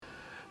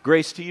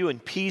Grace to you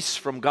and peace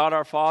from God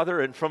our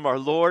Father and from our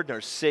Lord and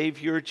our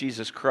Savior,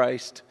 Jesus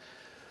Christ.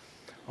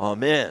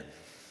 Amen.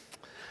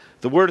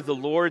 The word of the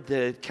Lord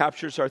that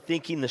captures our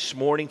thinking this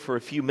morning for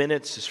a few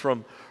minutes is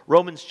from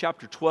Romans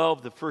chapter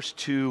 12, the first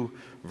two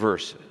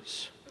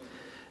verses.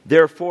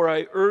 Therefore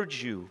I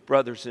urge you,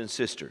 brothers and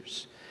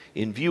sisters,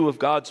 in view of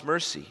God's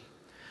mercy,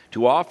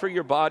 to offer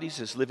your bodies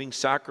as living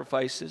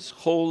sacrifices,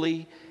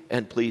 holy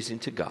and pleasing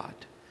to God.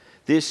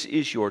 This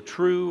is your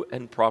true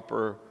and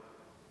proper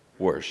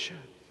worship.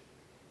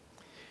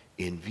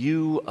 In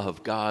view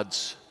of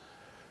God's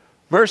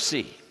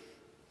mercy.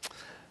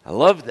 I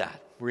love that.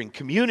 We're in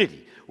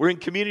community. We're in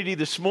community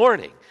this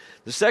morning.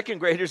 The second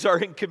graders are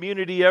in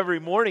community every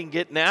morning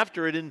getting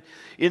after it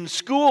in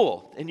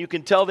school. And you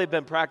can tell they've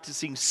been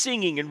practicing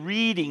singing and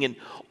reading and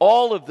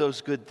all of those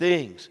good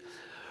things.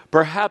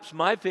 Perhaps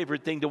my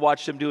favorite thing to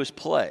watch them do is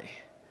play.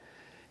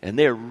 And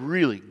they're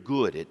really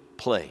good at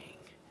playing.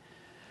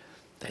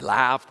 They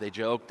laugh, they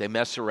joke, they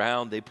mess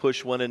around, they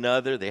push one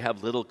another. They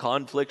have little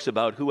conflicts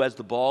about who has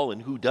the ball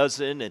and who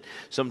doesn't. And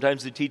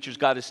sometimes the teacher's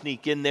got to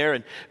sneak in there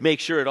and make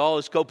sure it all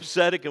is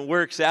copacetic and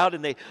works out.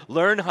 And they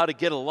learn how to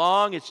get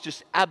along. It's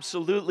just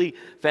absolutely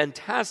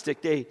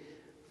fantastic. They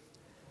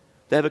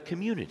have a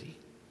community.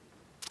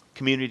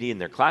 Community in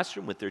their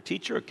classroom with their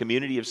teacher, a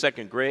community of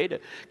second grade, a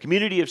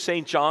community of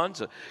St.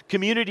 John's, a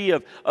community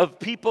of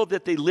people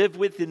that they live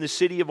with in the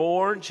city of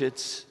Orange.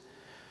 It's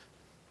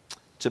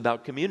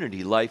about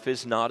community. Life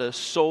is not a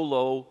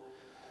solo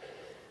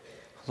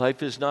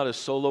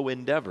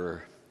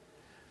endeavor.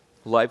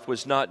 Life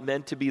was not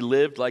meant to be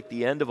lived like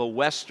the end of a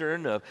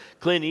Western of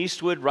Clint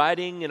Eastwood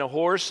riding in a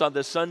horse on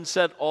the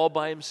sunset all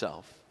by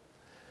himself.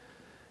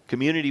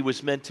 Community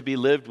was meant to be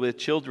lived with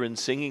children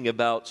singing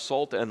about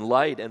salt and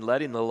light and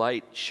letting the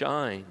light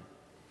shine.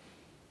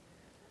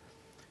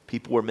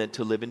 People were meant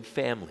to live in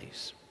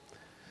families.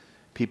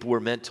 People were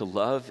meant to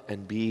love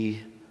and be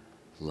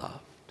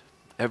loved.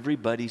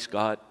 Everybody's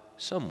got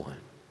someone.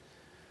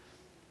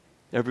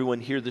 Everyone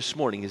here this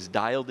morning is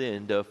dialed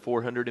in to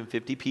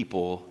 450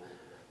 people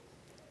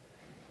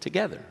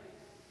together.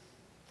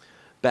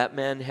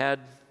 Batman had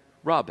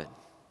Robin.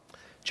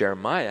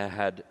 Jeremiah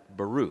had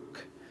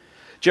Baruch.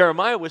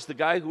 Jeremiah was the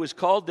guy who was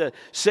called to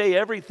say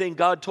everything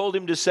God told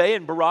him to say,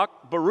 and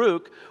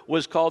Baruch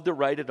was called to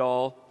write it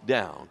all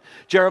down.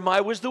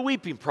 Jeremiah was the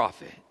weeping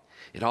prophet.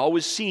 It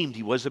always seemed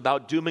he was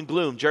about doom and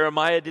gloom.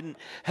 Jeremiah didn't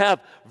have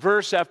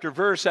verse after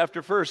verse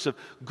after verse of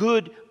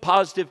good,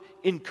 positive,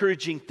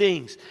 encouraging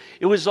things.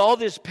 It was all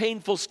this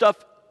painful stuff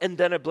and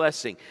then a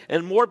blessing,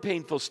 and more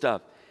painful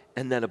stuff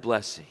and then a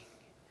blessing.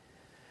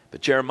 But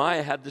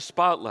Jeremiah had the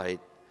spotlight.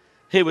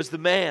 He was the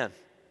man.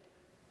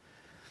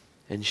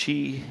 And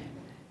he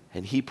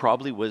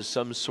probably was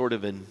some sort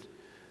of an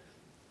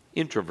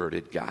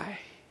introverted guy.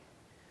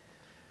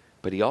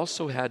 But he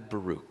also had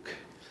Baruch.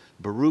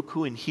 Baruch,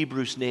 who in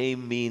Hebrew's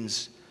name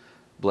means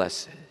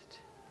blessed.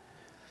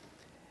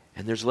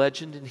 And there's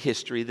legend in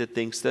history that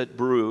thinks that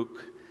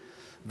Baruch,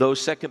 though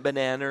second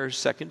banana or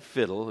second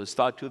fiddle, is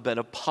thought to have been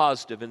a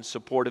positive and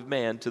supportive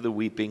man to the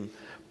weeping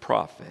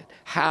prophet,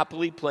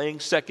 happily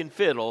playing second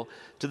fiddle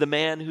to the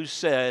man who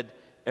said,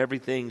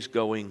 everything's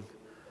going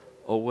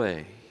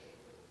away.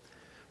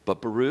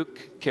 But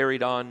Baruch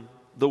carried on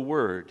the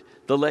word,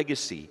 the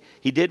legacy.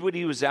 He did what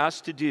he was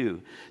asked to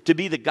do, to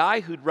be the guy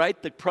who'd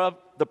write the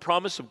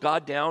promise of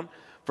God down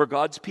for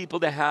God's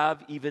people to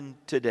have even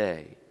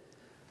today.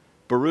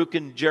 Baruch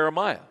and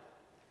Jeremiah,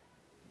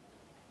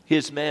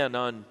 his man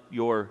on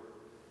your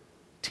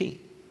team.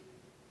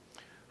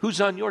 Who's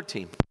on your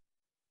team?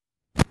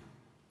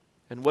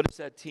 And what does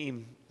that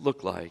team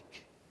look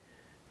like?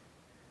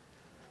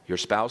 Your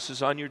spouse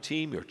is on your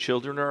team, your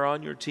children are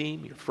on your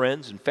team, your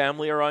friends and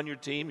family are on your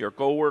team, your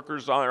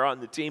co-workers are on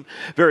the team.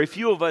 Very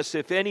few of us,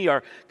 if any,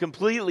 are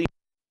completely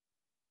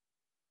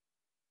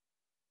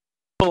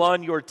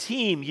on your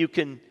team. You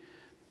can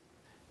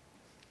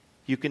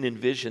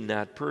envision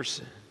that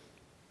person.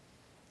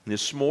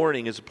 This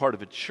morning, as a part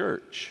of a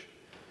church,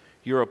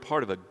 you're a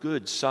part of a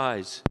good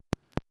size.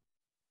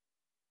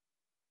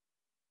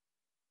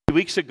 2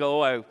 weeks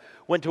ago, I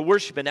went to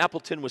worship in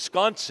Appleton,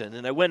 Wisconsin,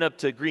 and I went up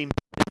to Green Bay.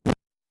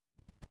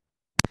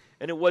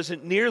 And it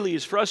wasn't nearly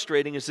as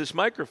frustrating as this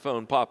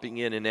microphone popping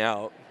in and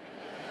out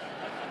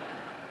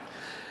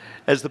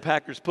as the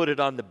Packers put it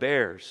on the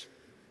Bears.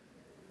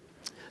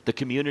 The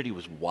community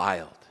was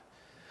wild.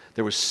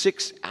 There was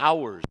 6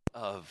 hours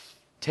of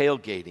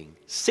tailgating,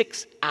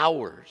 6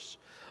 hours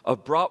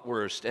of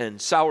bratwurst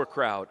and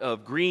sauerkraut,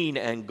 of green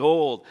and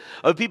gold,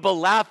 of people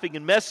laughing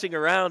and messing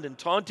around and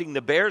taunting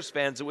the Bears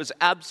fans. It was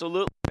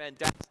absolutely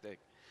fantastic.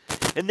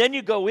 And then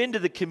you go into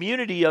the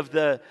community of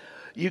the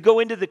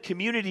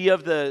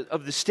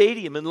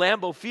stadium in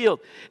Lambeau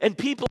Field, and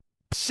people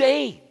are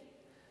insane.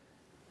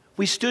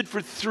 We stood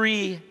for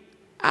 3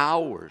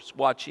 hours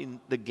watching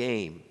the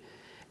game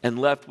and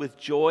left with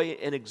joy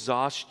and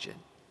exhaustion.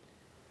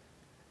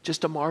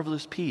 Just a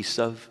marvelous piece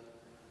of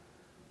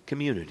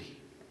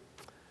community.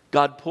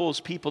 God pulls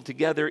people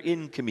together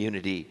in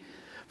community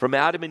From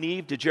Adam and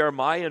Eve to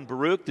Jeremiah and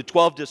Baruch, the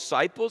 12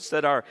 disciples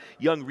that our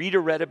young reader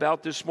read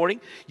about this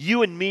morning,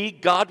 you and me,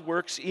 God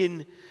works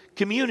in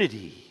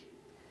community.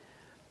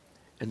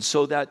 And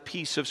so that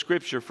piece of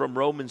Scripture from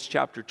Romans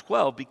chapter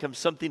 12 becomes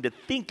something to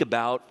think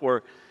about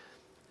for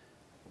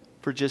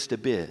just a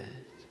bit.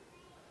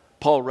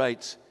 Paul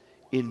writes,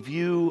 in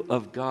view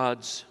of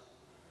God's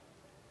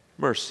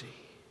mercy.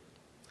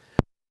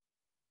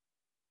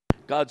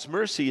 God's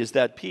mercy is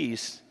that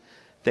peace.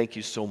 Thank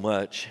you so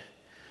much.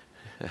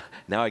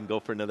 Now I can go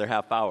for another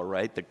half hour,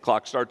 right? The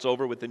clock starts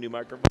over with the new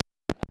microphone.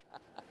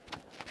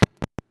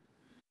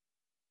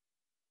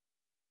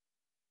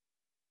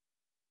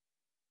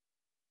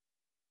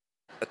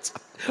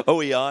 Oh,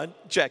 we on?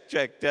 Check,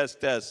 test,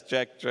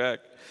 check.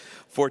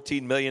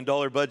 $14 million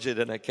budget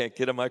and I can't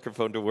get a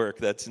microphone to work.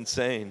 That's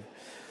insane.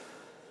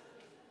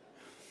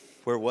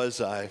 Where was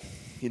I?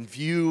 In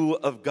view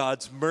of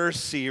God's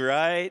mercy,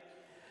 right?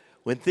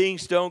 When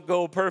things don't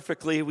go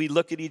perfectly, we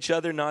look at each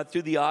other not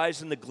through the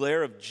eyes and the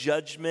glare of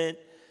judgment,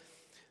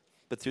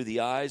 but through the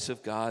eyes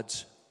of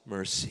God's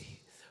mercy.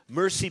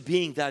 Mercy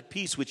being that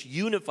peace which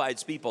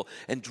unifies people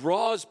and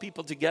draws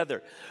people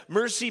together.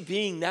 Mercy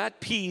being that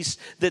peace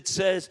that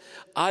says,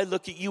 I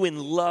look at you in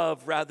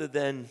love rather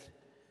than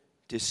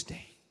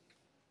disdain.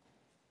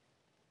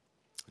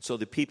 So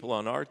the people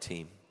on our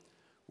team,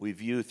 we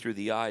view through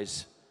the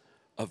eyes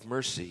of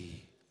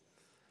mercy.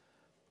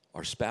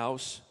 Our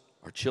spouse,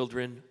 our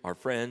children, our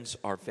friends,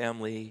 our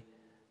family,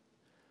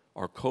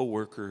 our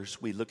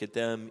co-workers, we look at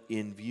them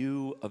in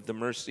view of the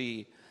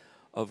mercy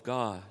of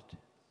God.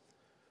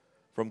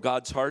 From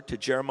God's heart to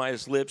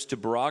Jeremiah's lips to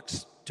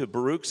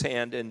Baruch's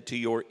hand and to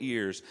your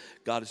ears,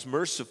 God is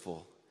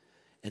merciful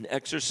and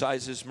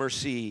exercises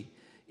mercy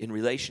in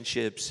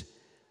relationships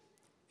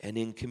and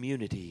in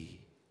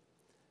community.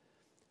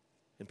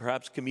 And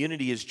perhaps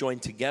community is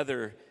joined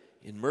together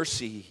in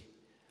mercy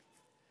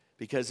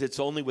because it's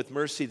only with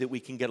mercy that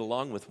we can get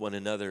along with one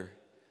another.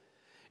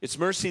 It's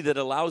mercy that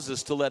allows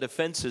us to let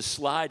offenses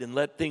slide and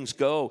let things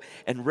go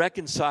and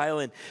reconcile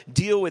and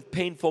deal with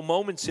painful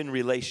moments in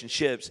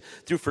relationships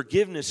through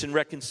forgiveness and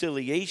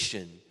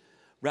reconciliation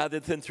rather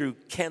than through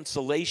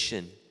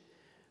cancellation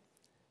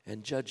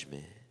and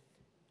judgment.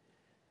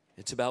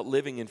 It's about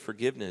living in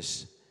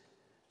forgiveness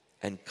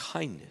and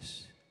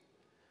kindness.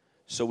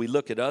 So we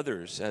look at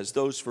others as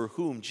those for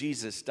whom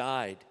Jesus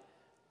died,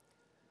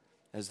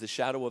 as the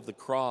shadow of the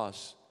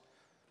cross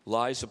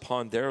lies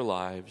upon their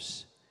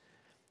lives.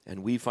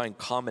 And we find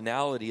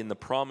commonality in the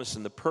promise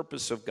and the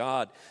purpose of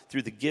God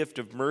through the gift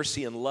of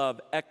mercy and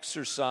love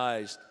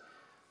exercised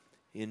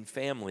in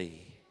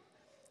family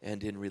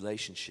and in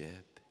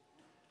relationship.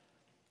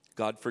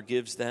 God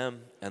forgives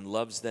them and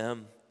loves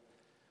them.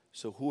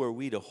 So who are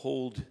we to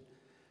hold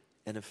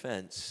an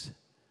offense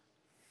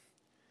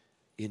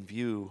in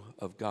view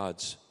of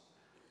God's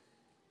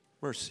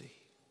mercy?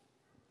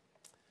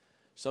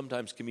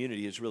 Sometimes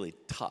community is really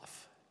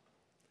tough.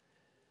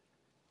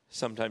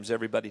 Sometimes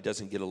everybody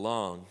doesn't get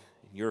along.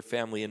 Your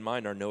family and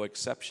mine are no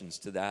exceptions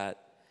to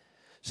that.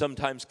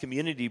 Sometimes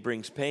community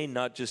brings pain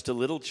not just to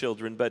little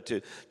children, but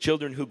to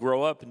children who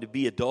grow up and to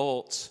be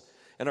adults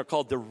and are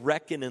called to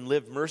reckon and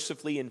live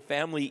mercifully in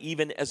family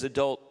even as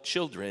adult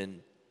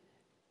children.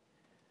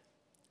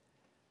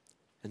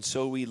 And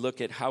so we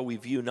look at how we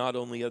view not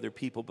only other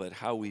people, but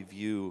how we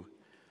view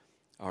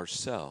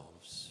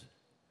ourselves.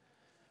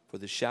 For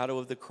the shadow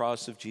of the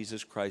cross of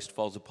Jesus Christ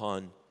falls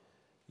upon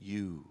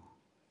you,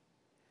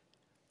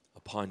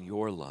 upon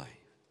your life.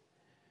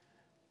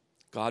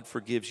 God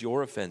forgives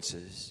your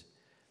offenses,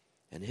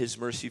 and His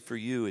mercy for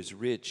you is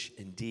rich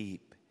and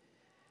deep.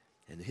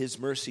 And His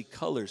mercy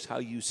colors how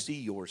you see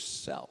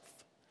yourself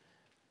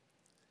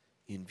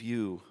in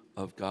view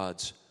of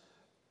God's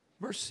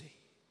mercy.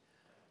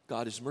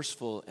 God is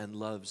merciful and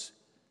loves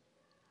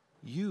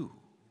you.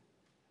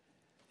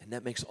 And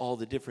that makes all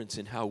the difference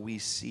in how we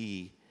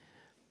see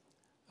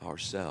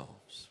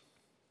ourselves.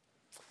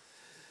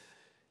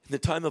 In the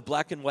time of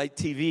black and white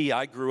TV,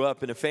 I grew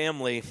up in a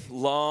family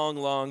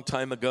long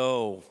time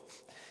ago,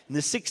 in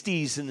the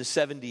 60s and the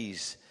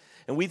 70s.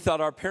 And we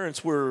thought our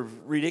parents were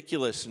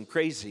ridiculous and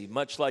crazy,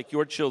 much like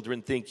your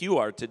children think you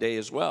are today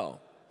as well.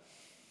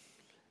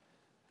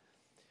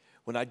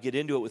 When I'd get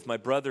into it with my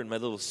brother and my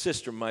little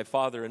sister, my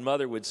father and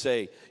mother would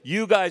say,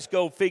 "You guys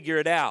go figure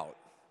it out."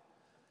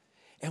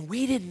 And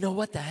we didn't know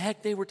what the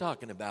heck they were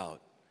talking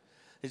about.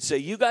 They'd say,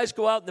 "You guys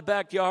go out in the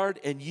backyard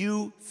and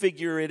you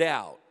figure it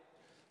out."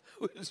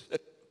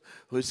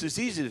 This is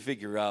easy to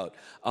figure out.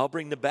 I'll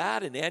bring the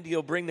bat and Andy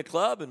will bring the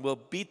club and we'll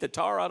beat the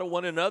tar out of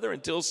one another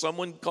until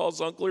someone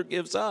calls uncle or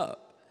gives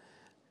up.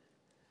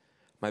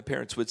 My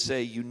parents would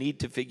say, you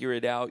need to figure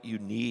it out. You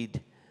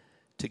need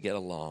to get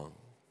along.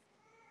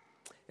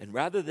 And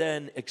rather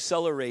than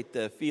accelerate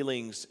the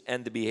feelings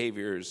and the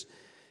behaviors,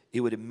 it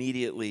would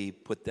immediately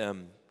put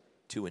them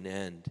to an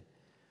end.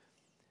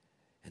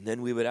 And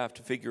then we would have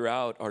to figure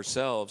out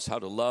ourselves how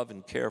to love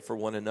and care for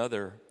one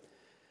another,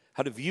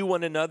 how to view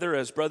one another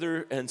as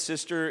brother and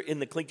sister in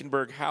the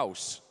Klinkenberg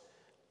house.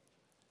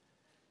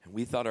 And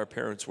we thought our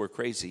parents were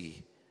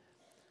crazy.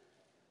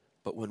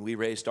 But when we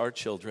raised our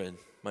children,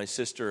 my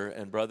sister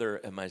and brother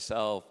and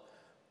myself,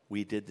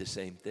 we did the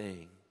same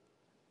thing.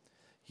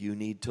 You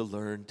need to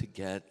learn to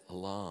get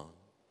along.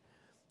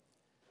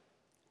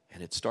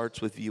 And it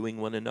starts with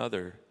viewing one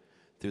another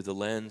through the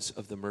lens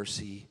of the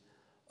mercy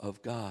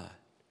of God.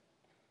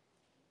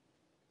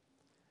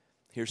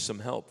 Here's some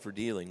help for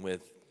dealing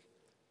with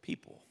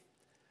people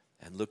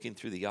and looking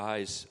through the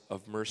eyes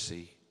of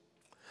mercy.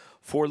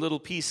 4 little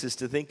pieces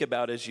to think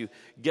about as you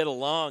get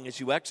along, as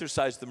you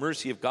exercise the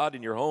mercy of God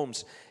in your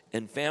homes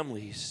and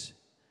families,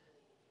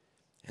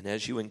 and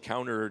as you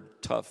encounter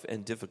tough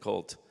and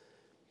difficult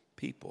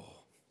people.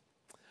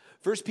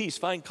 First piece,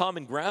 find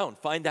common ground.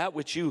 Find out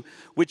which you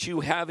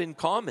have in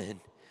common.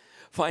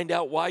 Find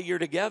out why you're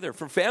together.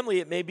 For family,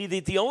 it may be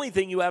that the only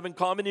thing you have in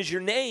common is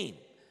your name.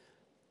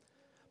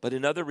 But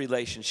in other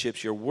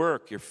relationships, your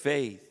work, your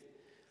faith,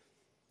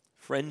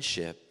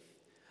 friendship,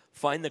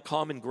 find the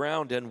common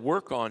ground and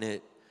work on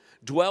it.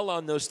 Dwell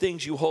on those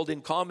things you hold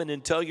in common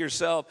and tell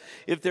yourself,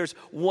 if there's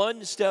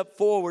one step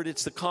forward,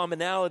 it's the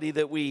commonality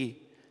that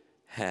we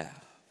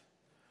have.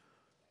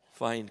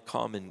 Find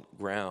common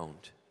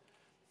ground.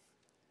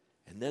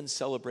 And then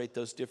celebrate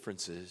those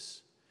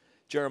differences.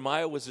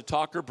 Jeremiah was a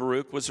talker,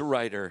 Baruch was a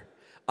writer.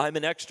 I'm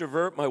an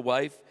extrovert, my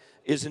wife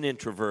is an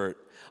introvert.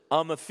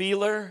 I'm a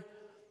feeler,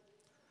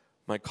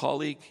 my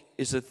colleague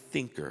is a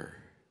thinker.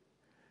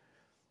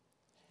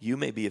 You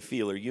may be a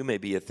feeler, you may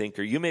be a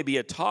thinker, you may be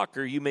a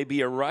talker, you may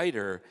be a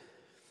writer,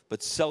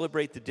 but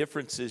celebrate the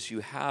differences you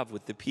have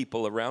with the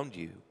people around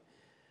you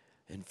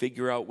and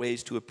figure out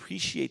ways to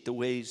appreciate the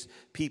ways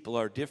people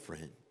are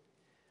different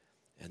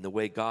and the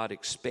way God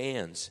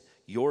expands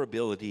your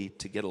ability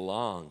to get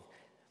along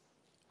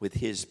with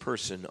His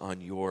person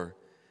on your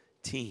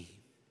team.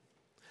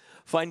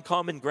 Find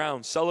common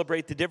ground,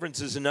 celebrate the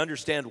differences, and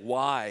understand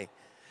why.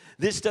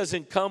 This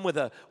doesn't come with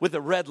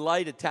a red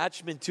light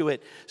attachment to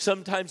it.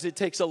 Sometimes it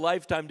takes a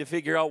lifetime to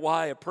figure out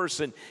why a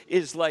person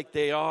is like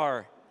they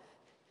are.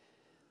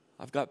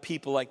 I've got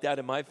people like that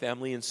in my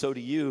family, and so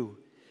do you.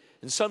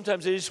 And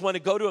sometimes I just want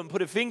to go to them,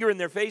 put a finger in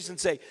their face and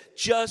say,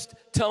 just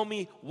tell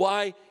me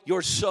why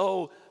you're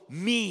so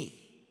me.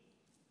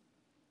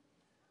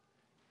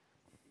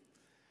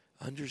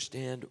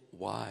 Understand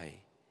why.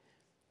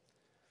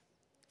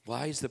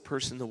 Why is the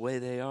person the way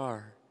they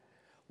are?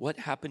 What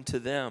happened to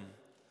them?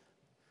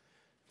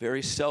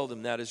 Very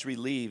seldom that is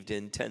relieved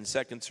in 10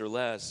 seconds or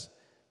less.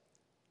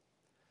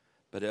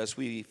 But as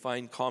we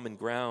find common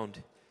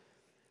ground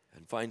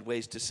and find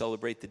ways to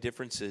celebrate the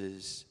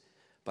differences,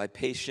 by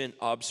patient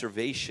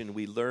observation,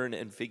 we learn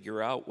and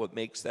figure out what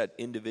makes that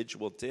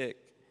individual tick.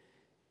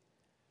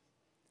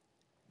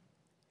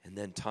 And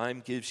then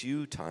time gives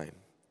you time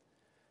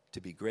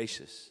to be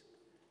gracious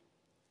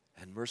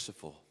and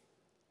merciful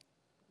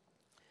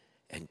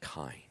and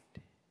kind.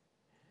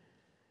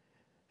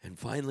 And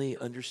finally,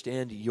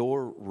 understand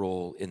your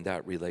role in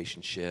that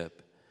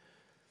relationship.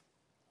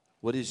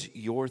 What is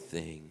your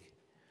thing?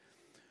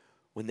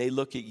 When they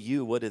look at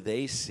you, what do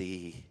they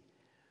see?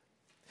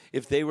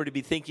 If they were to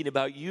be thinking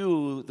about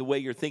you the way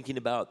you're thinking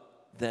about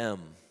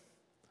them,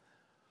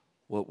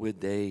 what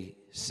would they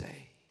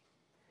say?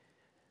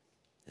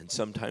 And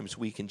sometimes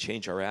we can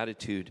change our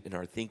attitude and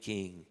our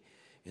thinking,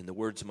 in the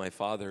words of my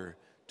father,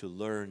 to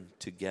learn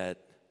to get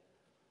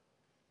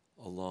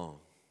along.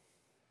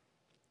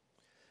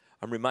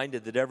 I'm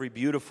reminded that every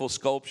beautiful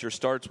sculpture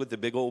starts with a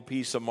big old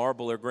piece of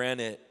marble or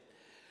granite.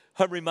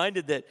 I'm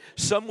reminded that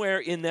somewhere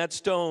in that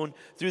stone,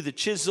 through the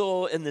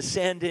chisel and the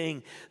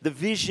sanding, the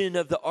vision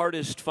of the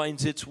artist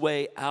finds its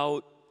way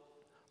out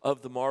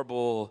of the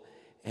marble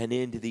and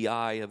into the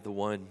eye of the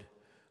one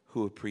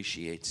who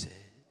appreciates it.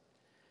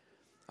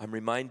 I'm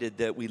reminded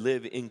that we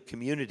live in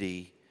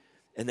community,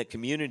 and that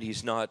community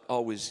is not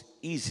always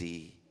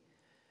easy,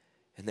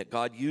 and that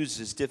God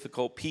uses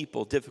difficult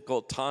people,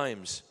 difficult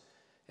times,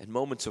 and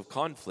moments of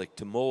conflict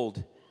to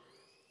mold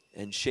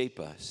and shape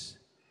us.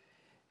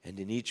 And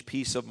in each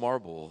piece of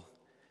marble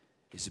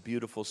is a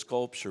beautiful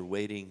sculpture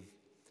waiting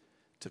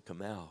to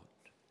come out.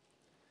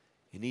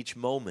 In each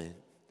moment,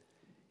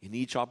 in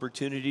each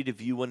opportunity to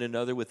view one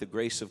another with the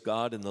grace of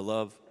God and the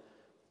love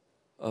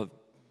of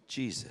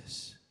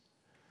Jesus.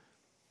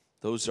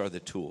 Those are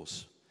the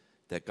tools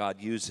that God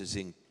uses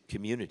in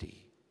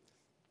community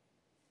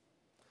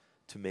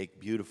to make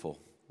beautiful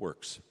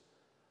works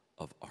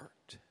of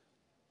art.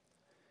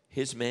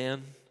 His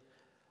man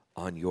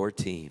on your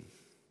team.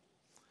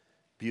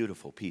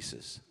 Beautiful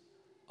pieces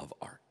of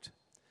art.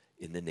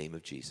 In the name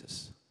of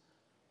Jesus.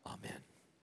 Amen.